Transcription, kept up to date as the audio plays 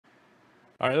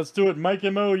All right, let's do it. Mike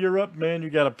M.O., you're up, man.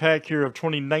 You got a pack here of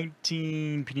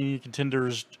 2019 Panini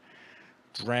Contenders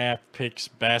draft picks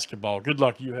basketball. Good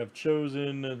luck. You have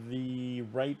chosen the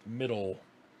right middle.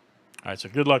 All right, so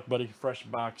good luck, buddy. Fresh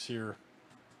box here.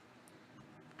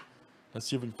 Let's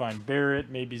see if we can find Barrett,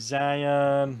 maybe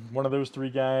Zion, one of those three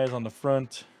guys on the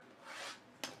front.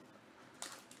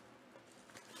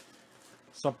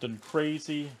 Something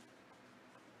crazy.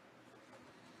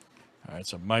 All right,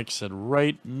 so Mike said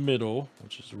right middle,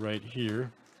 which is right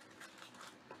here.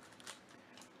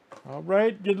 All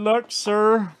right, good luck,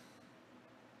 sir.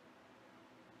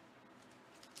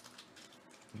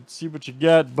 Let's see what you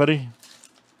got, buddy.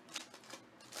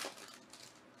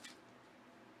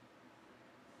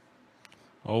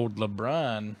 Old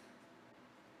LeBron.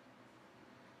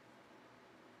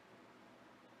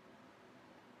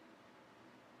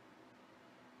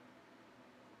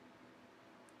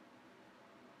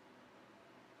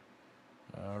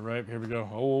 All right, here we go.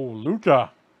 Oh,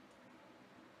 Luka.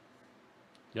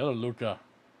 Yellow Luka.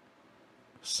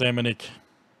 Samanik.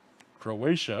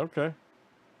 Croatia, okay.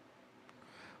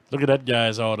 Look at that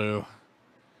guy's auto.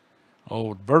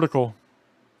 Old vertical.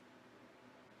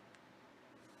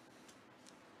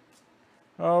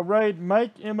 All right,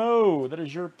 Mike M.O. That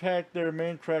is your pack there,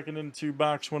 man. Cracking into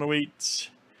box 108.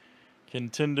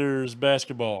 Contenders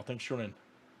basketball. Thanks for joining.